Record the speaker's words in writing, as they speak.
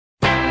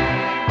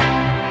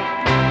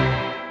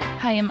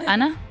Hi, I'm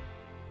Anna.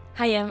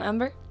 Hi, I'm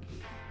Amber.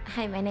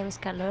 Hi, my name is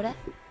Carlora.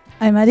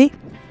 I'm Adi.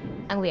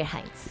 And we are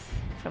Hinds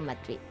from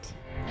Madrid.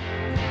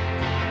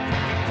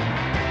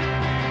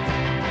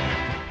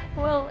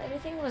 Well,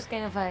 everything was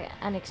kind of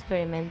an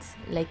experiment,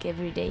 like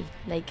every day.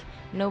 Like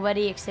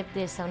nobody except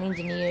the sound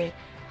engineer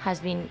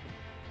has been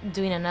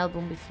doing an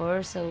album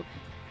before, so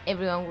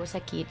everyone was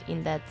a kid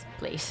in that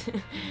place.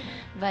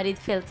 But it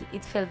felt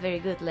very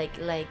good,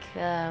 like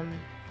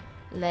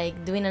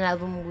doing an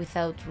album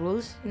without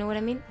rules. You know what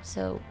I mean?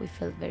 So we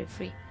felt very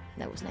free.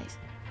 That was nice.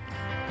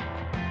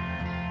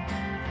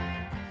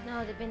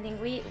 No,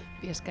 depending we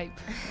Skype.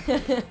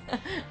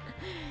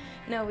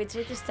 No, we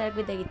try to start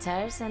with the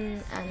guitars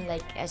and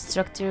like a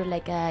structure,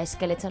 like a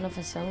skeleton of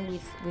a song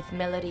with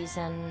melodies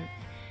and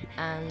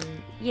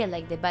yeah,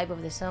 like the vibe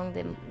of the song,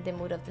 the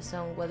mood of the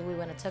song, what we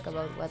want to talk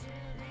about, what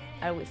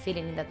are we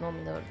feeling in that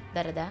moment, or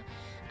da-da-da.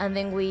 And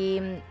then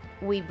we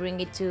bring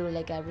it to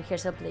like a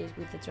rehearsal place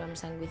with the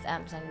drums and with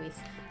amps and with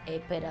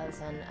pedals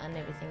and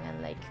everything,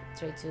 and like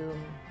try to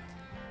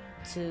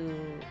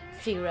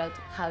figure out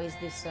how is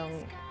this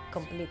song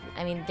completely.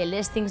 I mean, the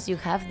less things you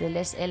have, the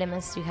less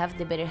elements you have,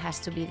 the better has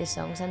to be the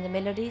songs and the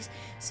melodies.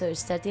 So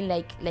starting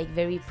like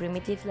very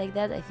primitive like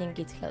that, I think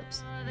it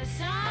helps.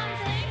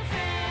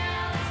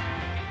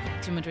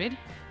 To Madrid.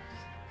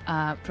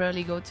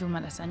 Probably go to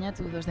Malasaña,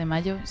 to 2 de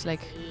Mayo. It's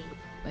like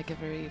a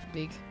very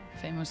big,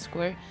 famous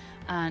square,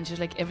 and just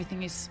like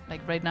everything is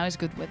like right now is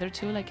good weather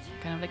too, like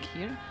kind of like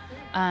here,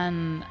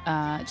 and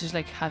just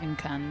like having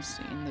cans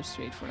in the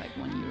street for like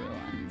 €1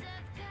 and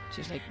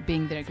just like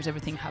being there because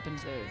everything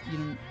happens there. You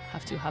don't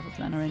have to have a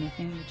plan or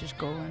anything. You just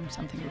go and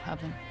something will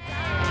happen. Oh,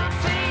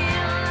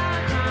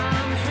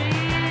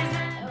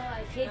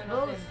 I hate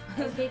both.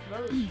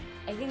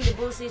 I think the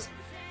both is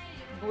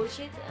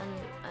bullshit and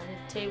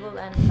terrible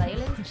and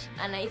violent,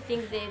 and I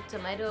think the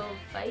tomato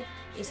fight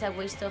is a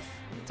waste of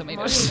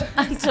Tomatoes.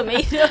 money and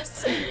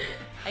tomatoes.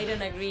 I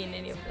don't agree in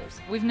any of those.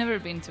 We've never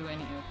been to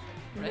any of,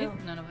 right? No.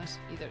 None of us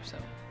either. So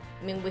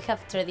I mean, we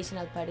have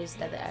traditional parties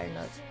that are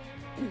not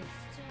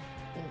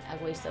a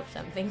waste of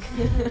something.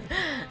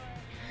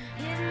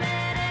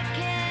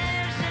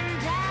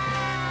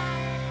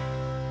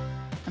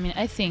 I mean,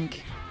 I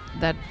think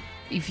that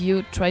if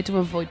you try to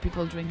avoid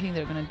people drinking,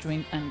 they're gonna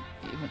drink, and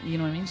even, you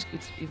know what I mean?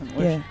 It's even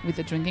worse with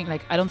the drinking.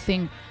 Like, I don't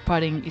think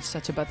partying is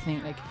such a bad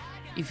thing. Like,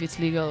 if it's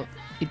legal,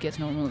 it gets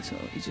normal. So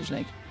it's just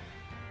like.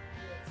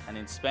 And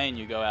in Spain,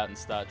 you go out and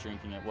start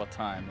drinking at what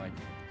time? Like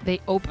they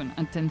open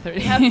at 10:30.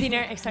 We have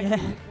dinner exactly.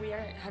 Yeah. We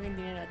are having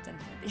dinner at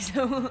 10:30.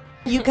 So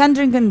you can't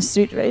drink on the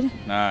street, right?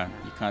 No,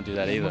 you can't do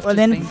that either. Well,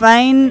 then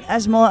find a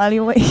small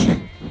alleyway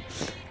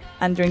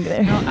and drink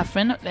there. No, a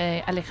friend,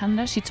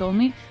 Alejandra, she told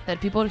me that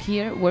people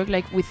here work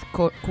like with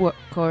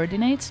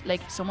coordinates.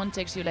 Like someone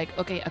texts you like,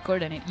 okay, a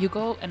coordinate. You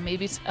go and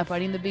maybe it's a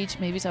party in the beach,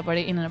 maybe it's a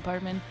party in an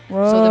apartment.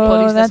 Whoa, so the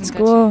police that's doesn't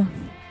cool. catch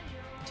you.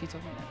 She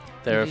told me that.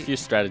 There are a few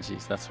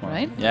strategies, that's one.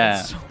 Right? Yeah.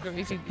 That's so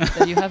crazy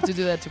that you have to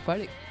do that to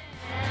party.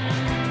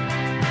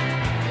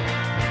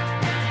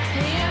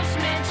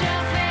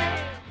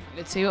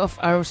 Let's say of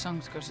our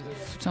songs, because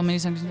there's so many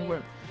songs in the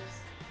world.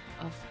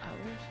 Of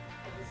ours?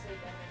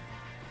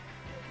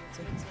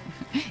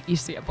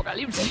 Easy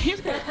Apocalypse.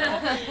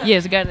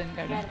 Yes, Garden.